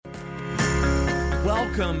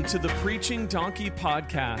Welcome to the Preaching Donkey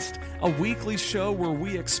Podcast, a weekly show where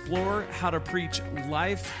we explore how to preach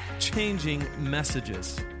life-changing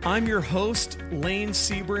messages. I'm your host, Lane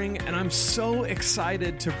Sebring, and I'm so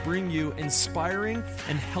excited to bring you inspiring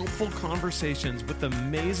and helpful conversations with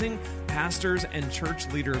amazing pastors and church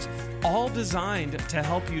leaders, all designed to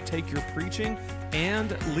help you take your preaching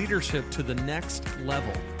and leadership to the next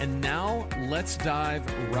level. And now, let's dive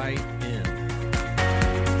right in.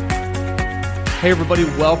 Hey everybody,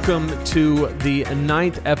 welcome to the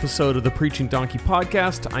 9th episode of the Preaching Donkey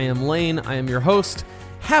Podcast. I am Lane, I am your host.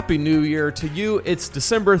 Happy New Year to you. It's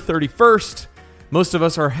December 31st. Most of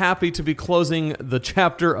us are happy to be closing the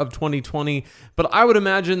chapter of 2020, but I would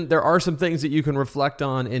imagine there are some things that you can reflect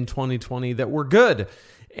on in 2020 that were good.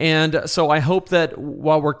 And so I hope that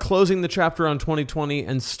while we're closing the chapter on 2020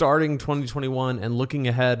 and starting 2021 and looking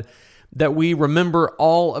ahead, that we remember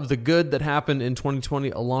all of the good that happened in 2020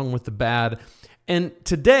 along with the bad. And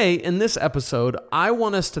today, in this episode, I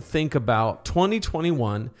want us to think about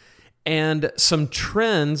 2021 and some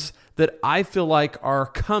trends that I feel like are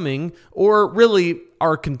coming or really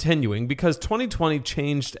are continuing, because 2020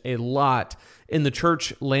 changed a lot in the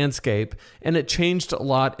church landscape and it changed a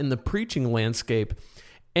lot in the preaching landscape.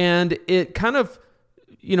 And it kind of,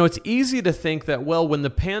 it's easy to think that, well, when the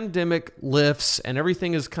pandemic lifts and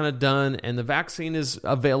everything is kind of done and the vaccine is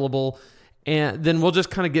available, and then we'll just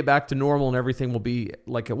kind of get back to normal and everything will be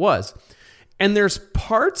like it was. And there's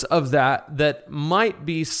parts of that might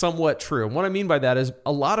be somewhat true. And what I mean by that is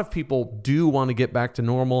a lot of people do want to get back to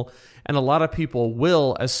normal, and a lot of people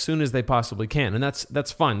will as soon as they possibly can. And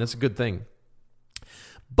that's fine. That's a good thing.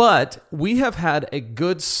 But we have had a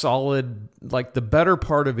good, solid, like the better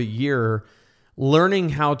part of a year learning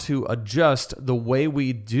how to adjust the way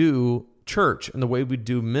we do church and the way we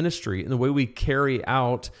do ministry and the way we carry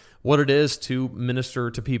out what it is to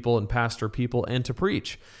minister to people and pastor people and to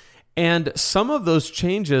preach. And some of those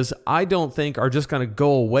changes I don't think are just going to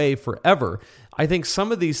go away forever. I think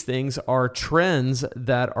some of these things are trends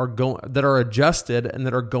that are adjusted and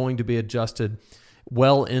that are going to be adjusted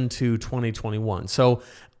well into 2021. So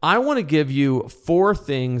I want to give you 4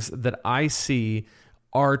 things that I see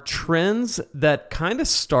are trends that kind of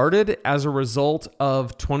started as a result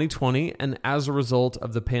of 2020 and as a result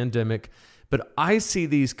of the pandemic. But I see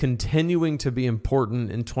these continuing to be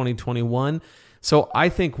important in 2021. So I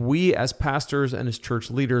think we as pastors and as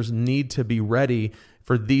church leaders need to be ready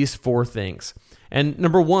for these 4 things. And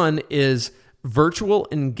number 1 is virtual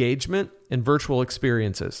engagement and virtual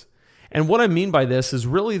experiences. And what I mean by this is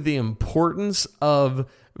really the importance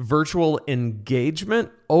of virtual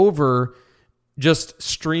engagement over just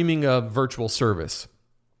streaming a virtual service.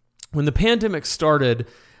 When the pandemic started,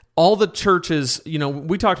 all the churches,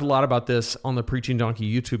 we talked a lot about this on the Preaching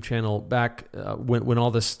Donkey YouTube channel back when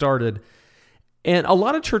all this started. And a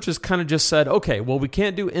lot of churches kind of just said, okay, well, we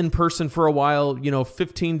can't do in-person for a while,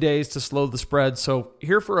 15 days to slow the spread. So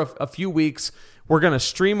here for a few weeks, we're going to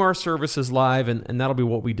stream our services live, and that'll be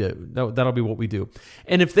what we do. That'll be what we do.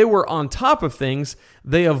 And if they were on top of things,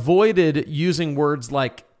 they avoided using words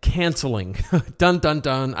like canceling. Dun, dun,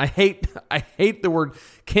 dun. I hate the word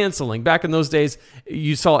canceling. Back in those days,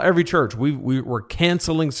 you saw every church. We were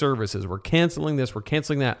canceling services. We're canceling this. We're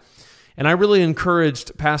canceling that. And I really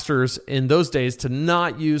encouraged pastors in those days to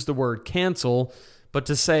not use the word cancel, but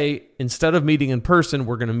to say, instead of meeting in person,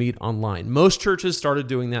 we're going to meet online. Most churches started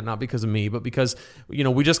doing that, not because of me, but because,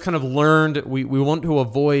 we just kind of learned, we want to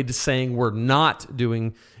avoid saying we're not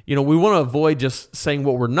doing, we want to avoid just saying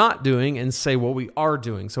what we're not doing and say what we are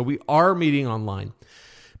doing. So we are meeting online.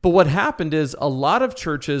 But what happened is a lot of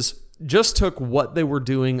churches just took what they were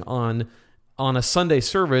doing on a Sunday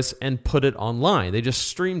service and put it online. They just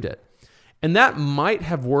streamed it. And that might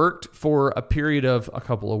have worked for a period of a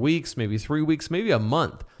couple of weeks, maybe 3 weeks, maybe a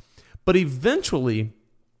month. But eventually,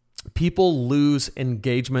 people lose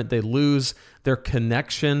engagement. They lose their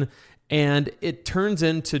connection. And it turns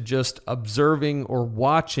into just observing or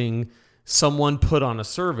watching someone put on a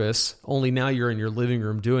service, only now you're in your living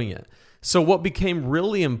room doing it. So what became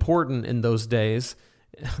really important in those days,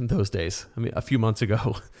 a few months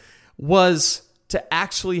ago, was to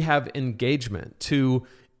actually have engagement, to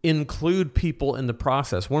include people in the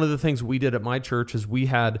process. One of the things we did at my church is we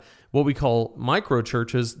had what we call micro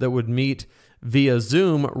churches that would meet via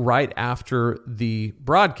Zoom right after the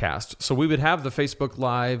broadcast. So we would have the Facebook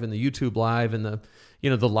Live and the YouTube Live and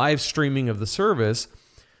the live streaming of the service.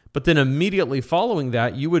 But then immediately following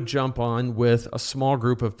that, you would jump on with a small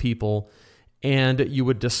group of people and you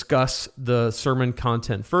would discuss the sermon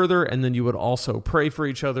content further, and then you would also pray for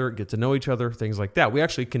each other, get to know each other, things like that. We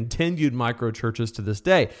actually continued micro churches to this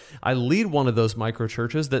day. I lead one of those micro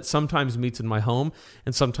churches that sometimes meets in my home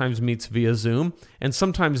and sometimes meets via Zoom and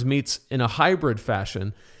sometimes meets in a hybrid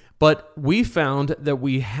fashion. But we found that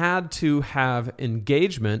we had to have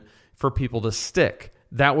engagement for people to stick.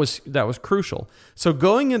 That was crucial. So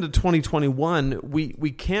going into 2021,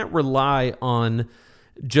 we can't rely on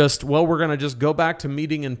just, we're going to just go back to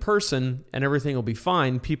meeting in person and everything will be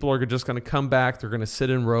fine. People are just going to come back. They're going to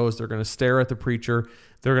sit in rows. They're going to stare at the preacher.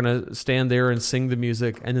 They're going to stand there and sing the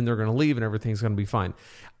music, and then they're going to leave and everything's going to be fine.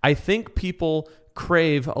 I think people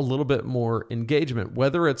crave a little bit more engagement,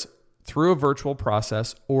 whether it's through a virtual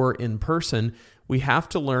process or in person. We have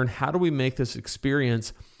to learn, how do we make this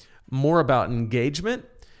experience more about engagement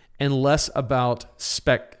and less about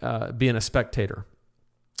being a spectator?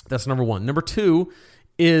 That's number one. Number two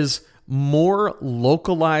is more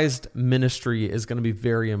localized ministry is going to be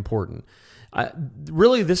very important.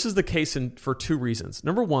 Really, this is the case for two reasons.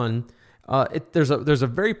 Number one, there's a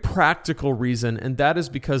very practical reason, and that is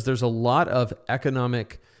because there's a lot of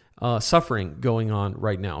economic suffering going on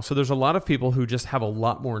right now. So there's a lot of people who just have a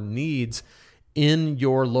lot more needs in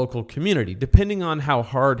your local community, depending on how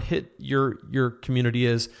hard hit your community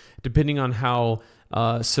is, depending on how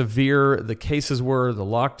severe the cases were, the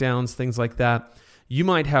lockdowns, things like that. You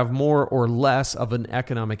might have more or less of an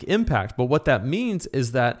economic impact. But what that means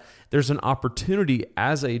is that there's an opportunity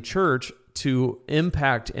as a church to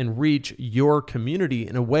impact and reach your community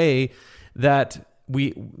in a way that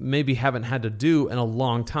we maybe haven't had to do in a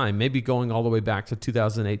long time, maybe going all the way back to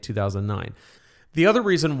 2008, 2009. The other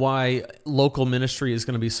reason why local ministry is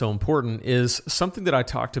going to be so important is something that I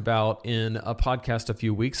talked about in a podcast a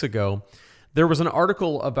few weeks ago. There was an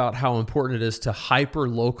article about how important it is to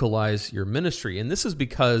hyper-localize your ministry. And this is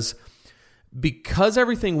because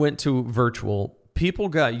everything went to virtual, people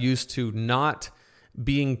got used to not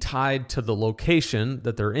being tied to the location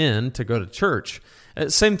that they're in to go to church.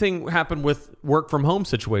 Same thing happened with work from home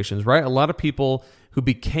situations, right? A lot of people who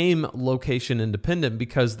became location independent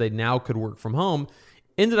because they now could work from home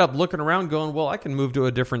ended up looking around going, well, I can move to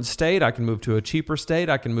a different state. I can move to a cheaper state.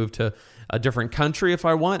 I can move to a different country if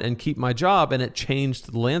I want and keep my job. And it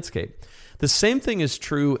changed the landscape. The same thing is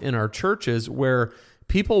true in our churches, where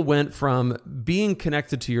people went from being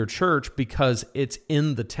connected to your church because it's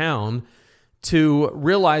in the town to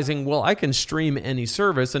realizing, well, I can stream any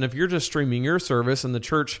service. And if you're just streaming your service and the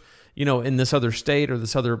church, in this other state or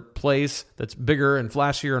this other place that's bigger and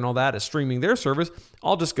flashier and all that is streaming their service,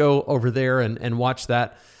 I'll just go over there and watch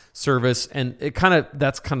that service. And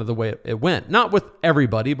that's kind of the way it went. Not with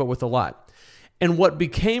everybody, but with a lot. And what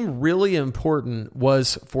became really important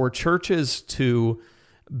was for churches to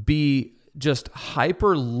be just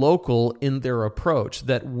hyper local in their approach,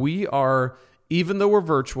 that we are, even though we're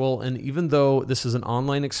virtual and even though this is an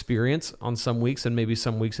online experience on some weeks and maybe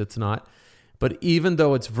some weeks it's not, but even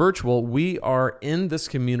though it's virtual, we are in this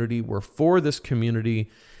community, we're for this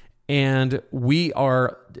community, and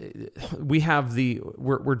we're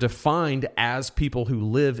defined as people who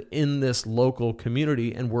live in this local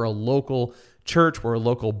community, and we're a local church, we're a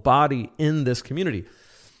local body in this community,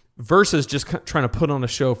 versus just trying to put on a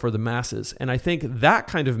show for the masses. And I think that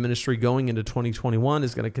kind of ministry going into 2021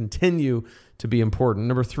 is going to continue to be important.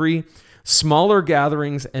 Number three, smaller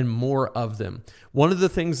gatherings and more of them. One of the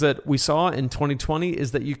things that we saw in 2020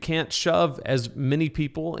 is that you can't shove as many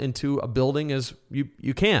people into a building as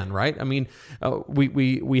you can, right? I mean,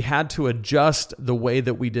 we had to adjust the way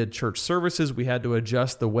that we did church services. We had to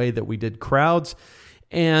adjust the way that we did crowds.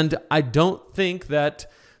 And I don't think that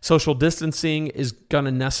social distancing is going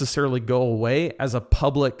to necessarily go away as a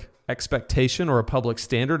public expectation or a public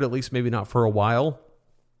standard, at least maybe not for a while.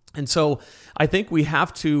 And so I think we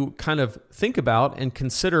have to kind of think about and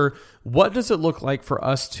consider, what does it look like for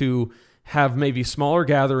us to have maybe smaller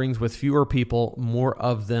gatherings with fewer people, more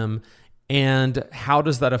of them, and how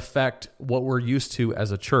does that affect what we're used to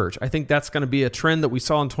as a church? I think that's going to be a trend that we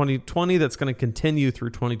saw in 2020 that's going to continue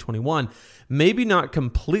through 2021. Maybe not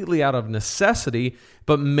completely out of necessity,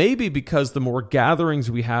 but maybe because the more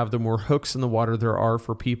gatherings we have, the more hooks in the water there are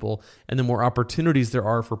for people, and the more opportunities there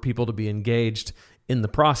are for people to be engaged in the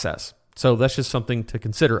process. So that's just something to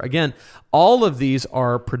consider. Again, all of these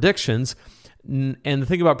are predictions. And the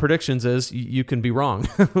thing about predictions is you can be wrong.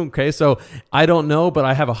 Okay, so I don't know, but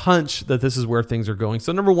I have a hunch that this is where things are going.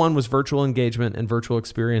 So number one was virtual engagement and virtual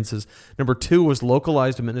experiences. Number two was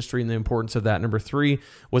localized ministry and the importance of that. Number three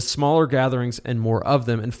was smaller gatherings and more of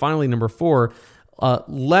them. And finally, number four,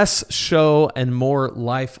 less show and more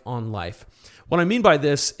life on life. What I mean by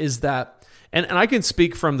this is that And I can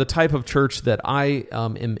speak from the type of church that I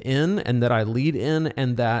am in and that I lead in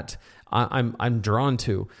and that I'm drawn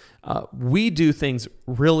to. We do things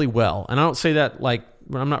really well. And I don't say that like,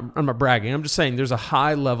 I'm not bragging. I'm just saying there's a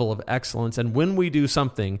high level of excellence. And when we do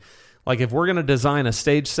something, like if we're going to design a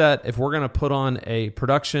stage set, if we're going to put on a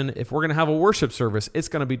production, if we're going to have a worship service, it's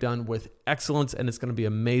going to be done with excellence and it's going to be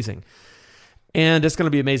amazing. And it's going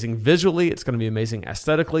to be amazing visually. It's going to be amazing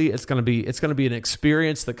aesthetically. It's going to be an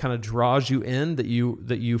experience that kind of draws you in, that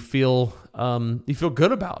you feel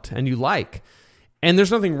good about and you like. And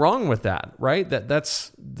there's nothing wrong with that, right?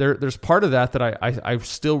 There's part of that I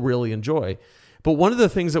still really enjoy. But one of the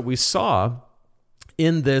things that we saw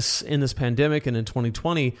in this pandemic and in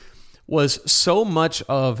 2020 was so much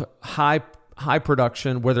of high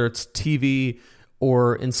production, whether it's TV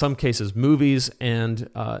or in some cases movies and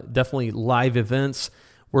definitely live events,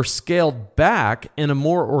 were scaled back, and a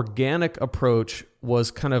more organic approach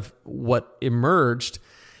was kind of what emerged.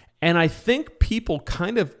 And I think people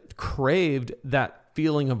kind of craved that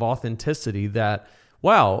feeling of authenticity, that,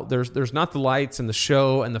 wow, there's not the lights and the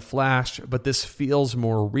show and the flash, but this feels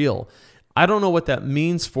more real. I don't know what that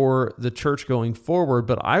means for the church going forward,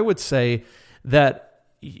 but I would say that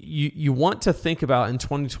you want to think about in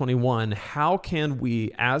 2021, how can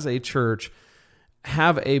we as a church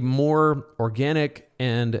have a more organic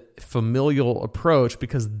and familial approach,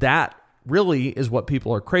 because that really is what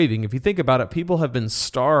people are craving. If you think about it, people have been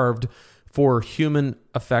starved for human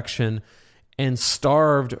affection and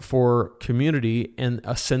starved for community and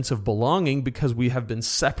a sense of belonging because we have been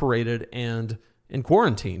separated and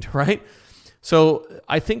quarantined, right? So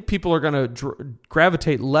I think people are going to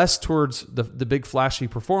gravitate less towards the big flashy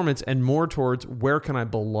performance and more towards where can I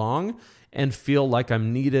belong and feel like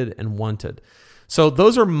I'm needed and wanted. So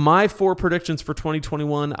those are my 4 predictions for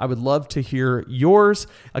 2021. I would love to hear yours.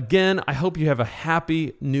 Again, I hope you have a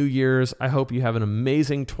happy New Year's. I hope you have an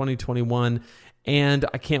amazing 2021. And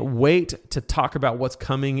I can't wait to talk about what's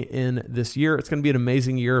coming in this year. It's going to be an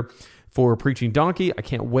amazing year for Preaching Donkey. I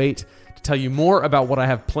can't wait to tell you more about what I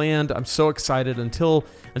have planned. I'm so excited. Until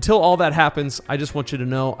all that happens, I just want you to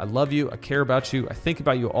know I love you. I care about you. I think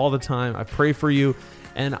about you all the time. I pray for you.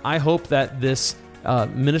 And I hope that this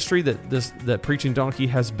ministry, that Preaching Donkey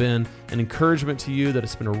has been an encouragement to you, that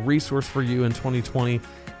it's been a resource for you in 2020.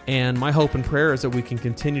 And my hope and prayer is that we can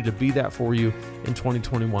continue to be that for you in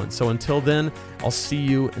 2021. So until then, I'll see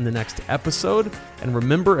you in the next episode. And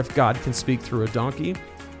remember, if God can speak through a donkey,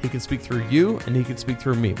 He can speak through you and He can speak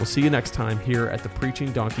through me. We'll see you next time here at the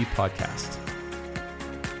Preaching Donkey Podcast.